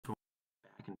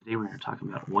Today we're going to talk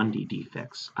about 1D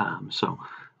defects.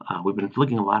 We've been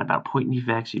looking a lot about point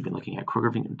defects, you've been looking at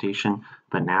Kroger notation,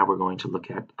 but now we're going to look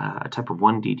at a type of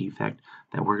 1D defect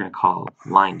that we're going to call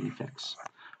line defects.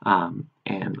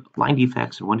 And line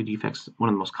defects and 1D defects, one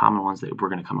of the most common ones that we're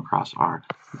going to come across are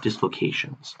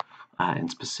dislocations.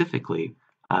 And specifically,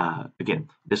 again,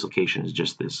 dislocation is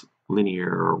just this linear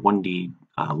or 1D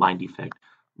line defect,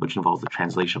 which involves the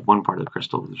translation of one part of the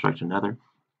crystal with respect to another.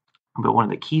 But one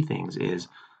of the key things is,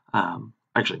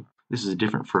 actually, this is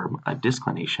different from a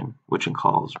disclination, which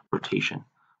involves rotation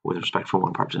with respect from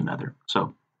one part to another.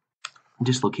 So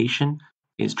dislocation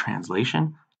is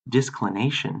translation.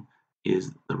 Disclination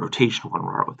is the rotation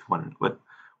of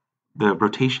the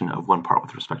rotation of one part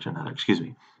with respect to another. Excuse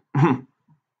me. I'm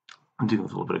dealing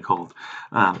with a little bit of cold.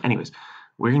 Anyways,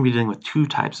 we're going to be dealing with two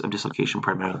types of dislocation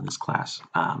primarily in this class.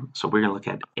 So we're going to look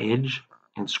at edge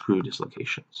and screw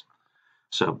dislocations.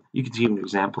 So you can see an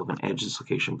example of an edge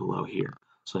dislocation below here.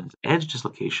 So an edge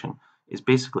dislocation is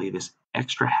basically this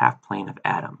extra half plane of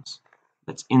atoms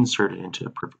that's inserted into a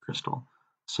perfect crystal.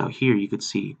 So here you could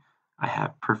see I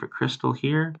have perfect crystal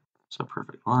here, so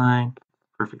perfect line,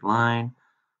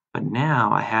 but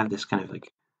now I have this kind of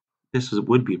like,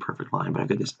 would be a perfect line, but I've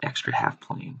got this extra half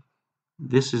plane.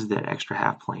 This is that extra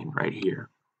half plane right here.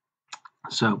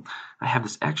 So I have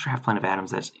this extra half plane of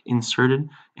atoms that's inserted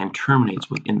and terminates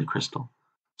within the crystal.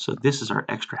 So this is our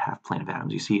extra half plane of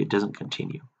atoms. You see it doesn't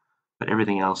continue, but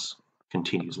everything else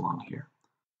continues along here.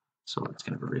 So let's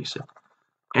kind of erase it.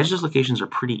 Edge dislocations are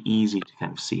pretty easy to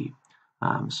kind of see.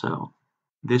 So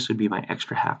this would be my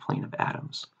extra half plane of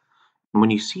atoms. And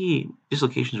when you see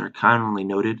dislocations are commonly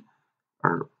noted,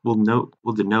 or we'll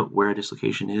denote where a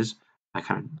dislocation is by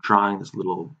kind of drawing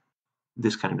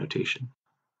this kind of notation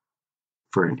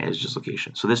for an edge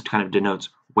dislocation. So this kind of denotes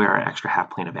where our extra half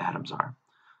plane of atoms are.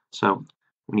 So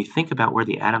when you think about where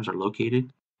the atoms are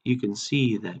located, you can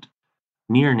see that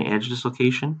near an edge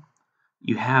dislocation,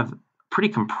 you have pretty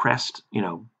compressed,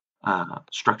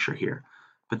 structure here.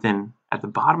 But then at the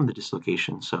bottom of the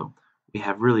dislocation, so we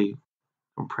have really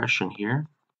compression here,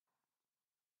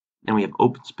 and we have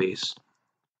open space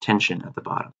tension at the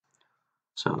bottom.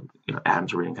 So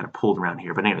atoms are getting kind of pulled around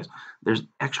here. But anyways, there's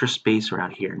extra space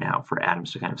around here now for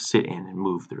atoms to kind of sit in and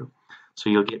move through. So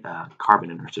you'll get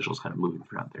carbon interstitials kind of moving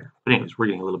throughout there. But anyways, we're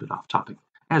getting a little bit off topic,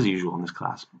 as usual in this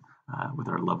class with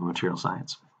our love of material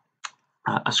science.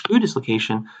 A screw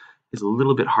dislocation is a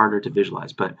little bit harder to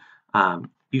visualize, but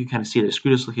you can kind of see that a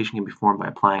screw dislocation can be formed by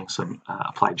applying some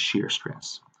applied shear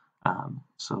stress.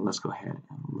 So let's go ahead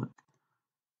and look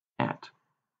at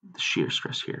the shear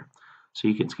stress here. So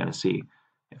you can kind of see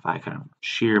if I kind of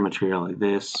shear material like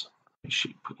this,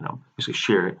 basically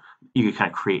shear it, you can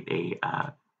kind of create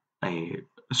a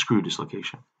screw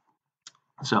dislocation.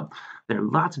 So there are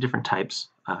lots of different types.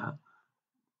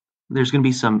 There's going to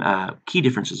be some key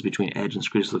differences between edge and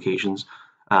screw dislocations.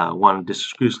 One,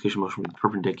 screw dislocation motion will be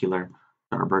perpendicular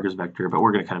to our Burger's vector, but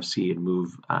we're going to kind of see it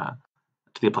move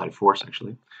to the applied force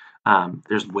actually.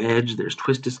 There's wedge, there's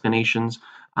twist dislocations,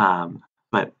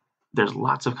 but there's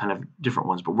lots of kind of different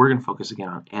ones, but we're going to focus again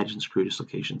on edge and screw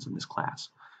dislocations in this class.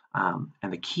 And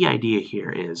the key idea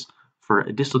here is for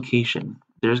a dislocation,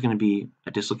 there's going to be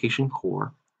a dislocation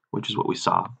core, which is what we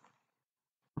saw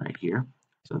right here.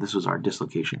 So this was our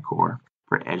dislocation core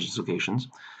for edge dislocations.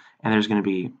 And there's going to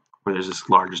be where there's this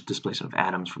largest displacement of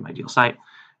atoms from the ideal site,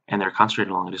 and they're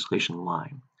concentrated along a dislocation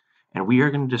line. And we are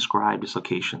going to describe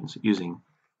dislocations using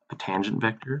a tangent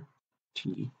vector,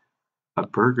 T, a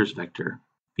Burger's vector,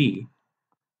 B,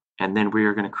 and then we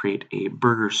are going to create a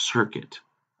Burger circuit.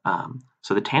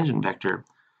 So the tangent vector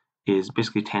is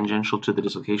basically tangential to the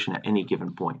dislocation at any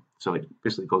given point. So it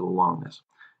basically goes along this.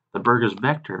 The Burger's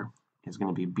vector is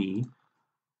going to be B.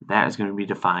 That is going to be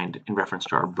defined in reference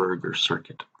to our Burger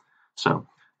circuit. So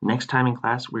next time in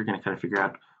class, we're going to kind of figure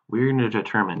out, we're going to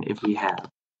determine if we have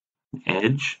an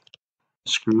edge,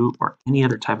 screw, or any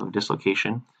other type of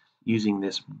dislocation using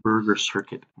this Burger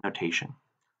circuit notation.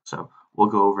 So we'll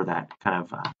go over that kind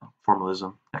of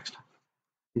formalism next time.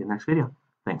 See you in the next video.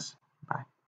 Thanks.